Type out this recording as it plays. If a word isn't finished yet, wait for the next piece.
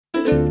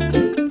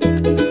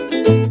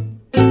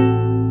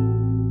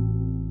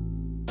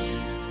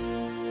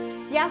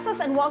Yasas,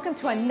 and welcome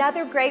to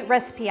another great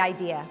recipe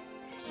idea.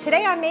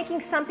 Today I'm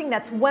making something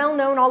that's well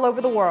known all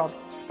over the world,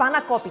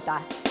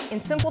 Spanakopita.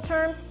 In simple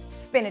terms,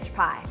 spinach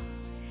pie.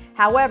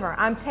 However,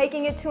 I'm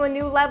taking it to a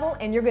new level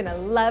and you're gonna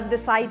love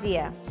this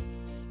idea.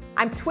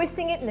 I'm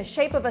twisting it in the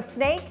shape of a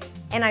snake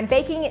and I'm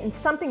baking it in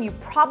something you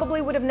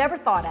probably would have never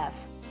thought of,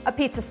 a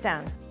pizza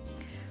stone.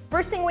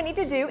 First thing we need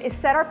to do is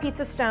set our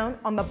pizza stone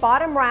on the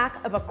bottom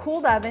rack of a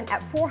cooled oven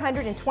at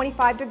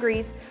 425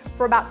 degrees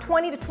for about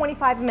 20 to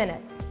 25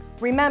 minutes.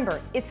 Remember,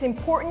 it's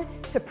important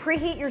to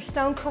preheat your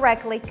stone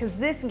correctly because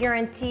this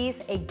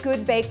guarantees a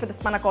good bake for the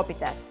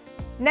Spanakopitas.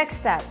 Next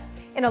step,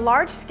 in a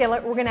large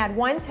skillet, we're gonna add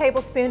 1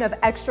 tablespoon of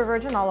extra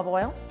virgin olive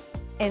oil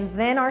and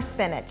then our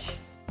spinach.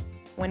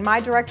 When my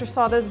director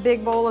saw this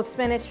big bowl of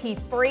spinach, he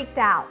freaked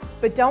out.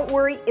 But don't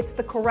worry, it's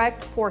the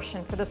correct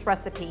portion for this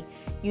recipe.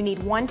 You need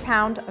 1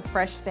 pound of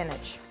fresh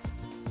spinach.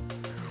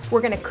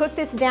 We're gonna cook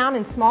this down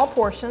in small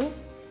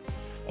portions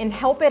and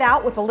help it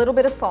out with a little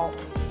bit of salt.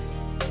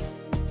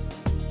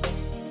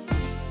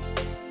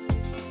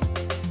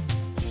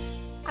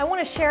 I want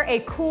to share a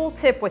cool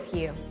tip with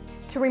you.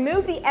 To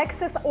remove the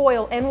excess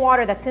oil and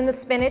water that's in the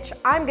spinach,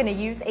 I'm going to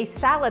use a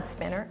salad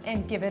spinner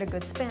and give it a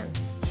good spin.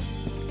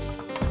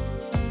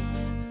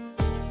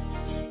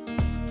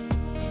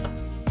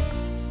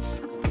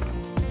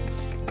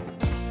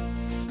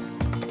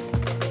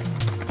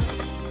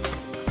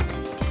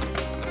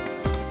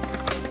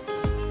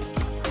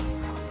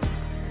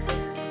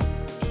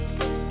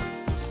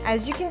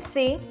 As you can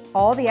see,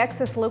 all the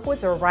excess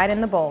liquids are right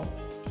in the bowl.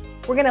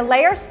 We're gonna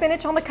lay our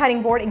spinach on the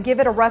cutting board and give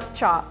it a rough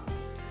chop.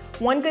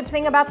 One good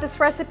thing about this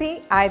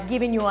recipe, I've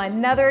given you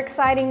another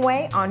exciting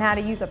way on how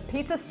to use a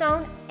pizza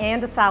stone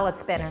and a salad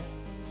spinner.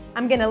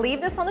 I'm gonna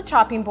leave this on the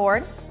chopping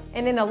board,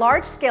 and in a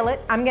large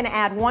skillet, I'm gonna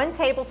add 1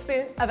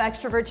 tablespoon of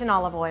extra virgin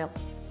olive oil.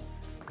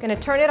 I'm gonna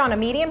turn it on a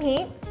medium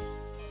heat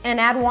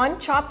and add 1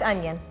 chopped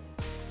onion.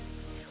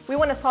 We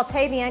wanna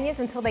saute the onions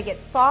until they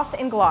get soft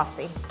and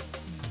glossy.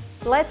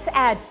 Let's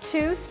add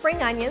 2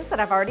 spring onions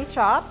that I've already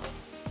chopped,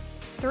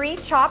 3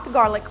 chopped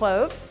garlic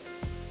cloves,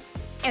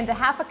 and a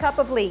half a cup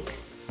of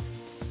leeks.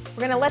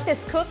 We're gonna let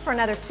this cook for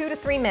another 2 to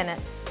 3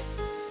 minutes.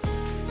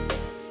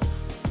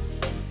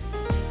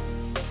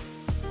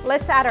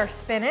 Let's add our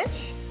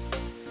spinach.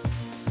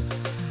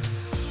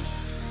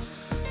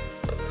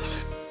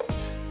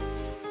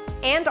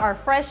 And our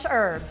fresh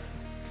herbs.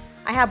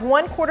 I have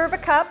 1/4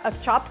 cup of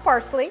chopped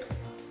parsley,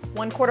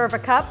 1/4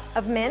 cup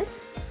of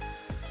mint,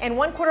 and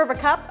 1/4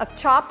 cup of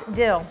chopped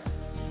dill.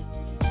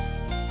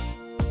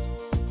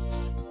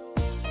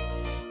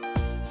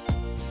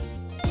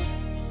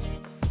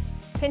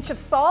 Pinch of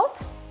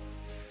salt,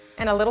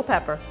 and a little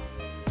pepper.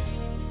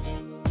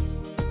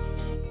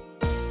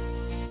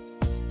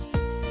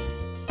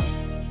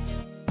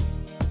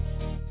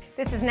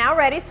 This is now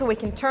ready so we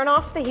can turn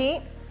off the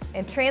heat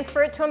and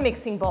transfer it to a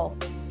mixing bowl.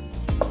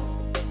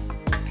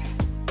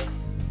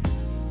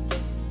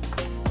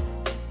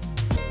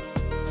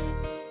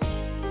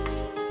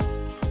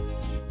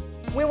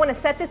 We want to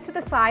set this to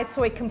the side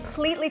so it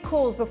completely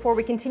cools before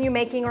we continue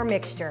making our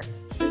mixture.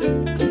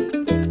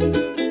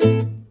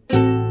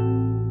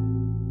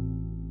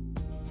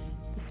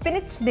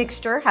 Spinach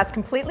mixture has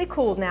completely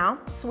cooled now,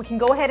 so we can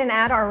go ahead and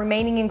add our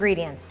remaining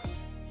ingredients.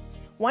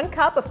 1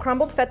 cup of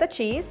crumbled feta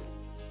cheese,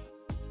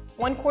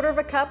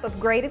 1/4 cup of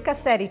grated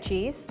cassetti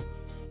cheese,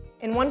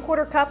 and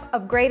 1/4 cup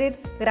of grated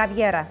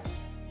graviera,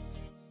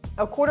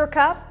 1/4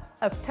 cup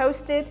of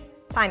toasted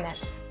pine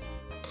nuts,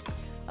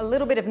 a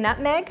little bit of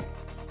nutmeg,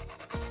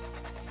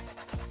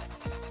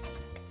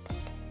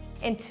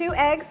 and 2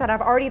 eggs that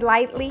I've already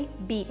lightly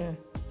beaten.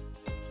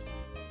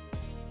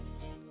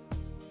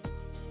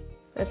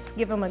 Let's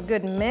give them a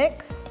good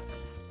mix.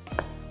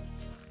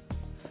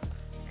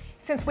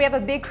 Since we have a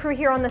big crew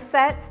here on the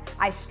set,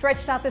 I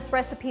stretched out this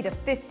recipe to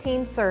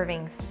 15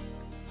 servings.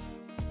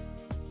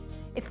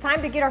 It's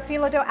time to get our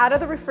phyllo dough out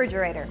of the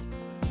refrigerator.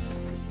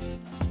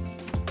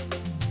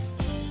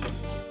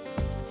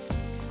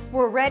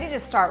 We're ready to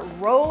start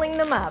rolling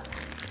them up.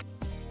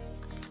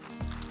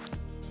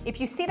 If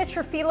you see that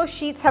your phyllo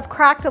sheets have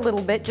cracked a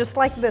little bit, just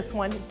like this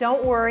one,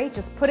 don't worry,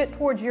 just put it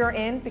towards your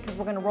end because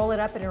we're gonna roll it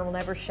up and it'll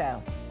never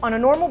show. On a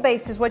normal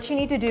basis, what you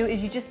need to do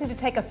is you just need to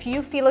take a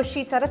few phyllo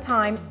sheets at a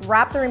time,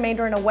 wrap the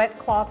remainder in a wet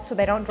cloth so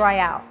they don't dry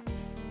out.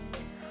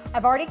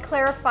 I've already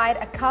clarified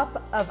a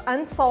cup of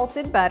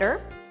unsalted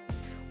butter.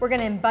 We're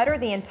gonna butter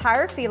the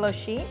entire phyllo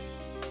sheet.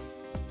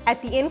 At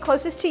the end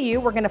closest to you,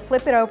 we're gonna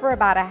flip it over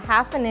about a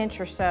 1/2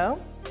 inch or so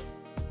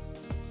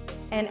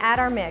and add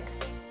our mix.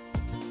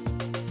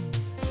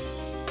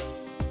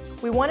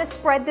 We want to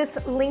spread this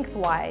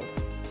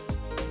lengthwise.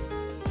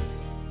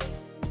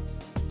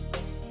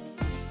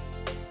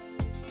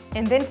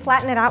 And then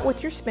flatten it out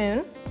with your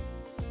spoon.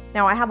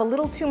 Now I have a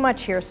little too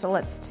much here, so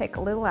let's take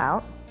a little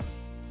out.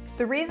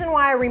 The reason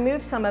why I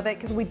removed some of it,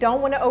 because we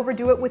don't want to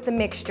overdo it with the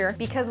mixture,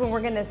 because when we're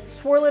going to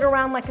swirl it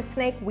around like a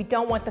snake, we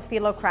don't want the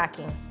phyllo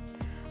cracking.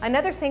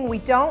 Another thing, we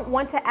don't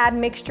want to add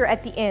mixture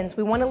at the ends.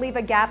 We want to leave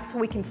a gap so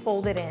we can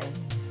fold it in.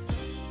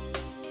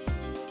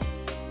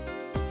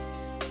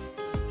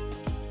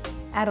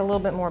 Add a little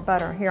bit more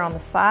butter here on the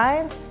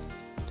sides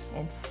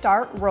and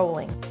start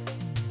rolling.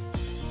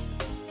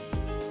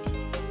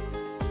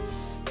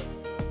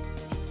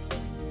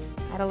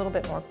 Add a little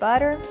bit more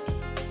butter.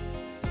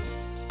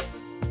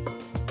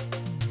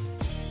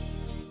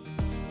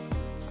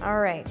 All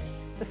right,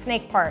 the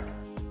snake part.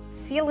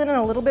 Seal it in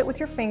a little bit with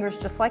your fingers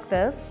just like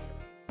this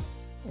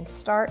and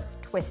start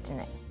twisting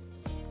it.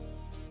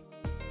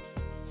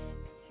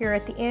 Here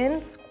at the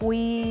end,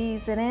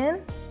 squeeze it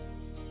in.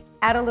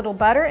 Add a little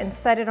butter and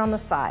set it on the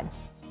side.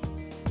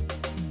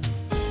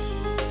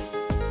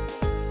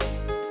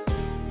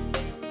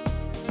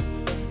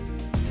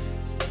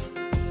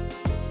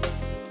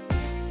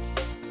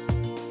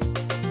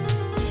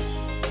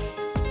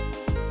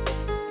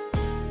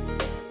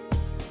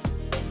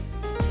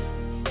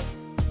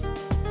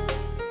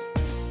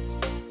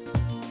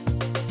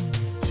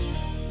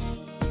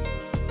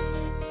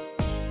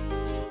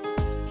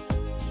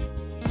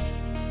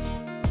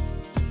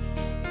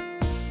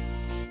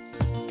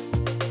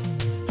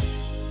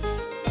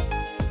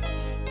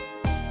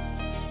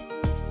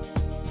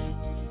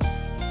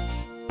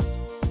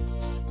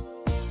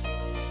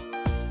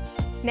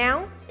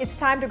 Now, it's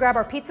time to grab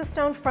our pizza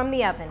stone from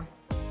the oven.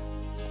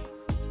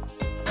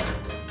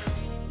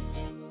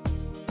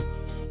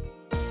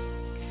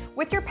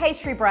 With your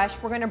pastry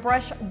brush, we're going to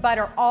brush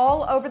butter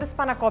all over the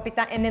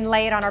Spanakopita and then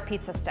lay it on our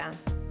pizza stone.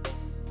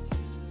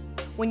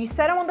 When you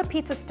set it on the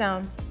pizza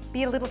stone,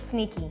 be a little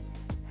sneaky.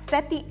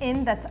 Set the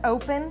end that's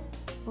open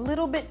a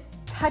little bit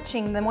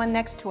touching the one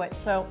next to it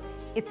so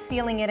it's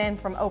sealing it in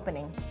from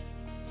opening.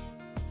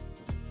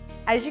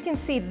 As you can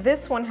see,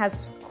 this one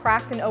has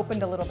cracked and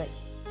opened a little bit.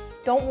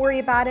 Don't worry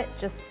about it,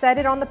 just set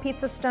it on the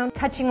pizza stone,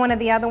 touching one of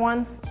the other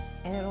ones,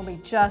 and it'll be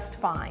just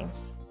fine.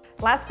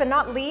 Last but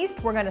not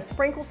least, we're gonna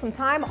sprinkle some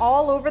thyme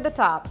all over the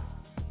top.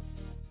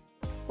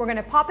 We're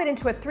gonna pop it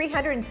into a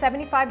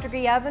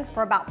 375-degree oven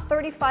for about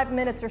 35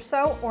 minutes or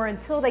so, or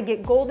until they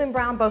get golden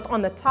brown both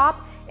on the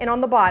top and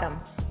on the bottom.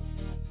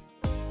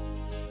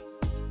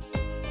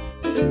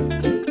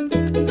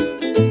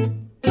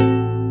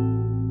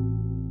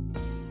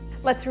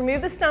 Let's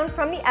remove the stone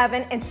from the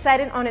oven and set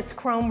it on its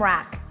chrome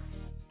rack.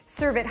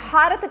 Serve it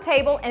hot at the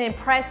table and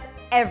impress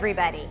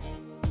everybody.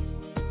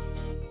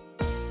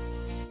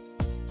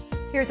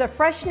 Here's a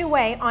fresh new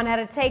way on how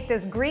to take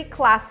this Greek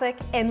classic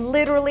and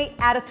literally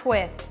add a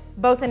twist,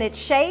 both in its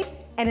shape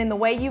and in the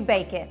way you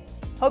bake it.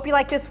 Hope you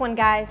like this one,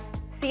 guys.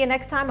 See you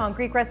next time on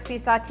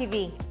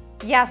GreekRecipes.tv.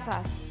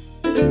 Yasas!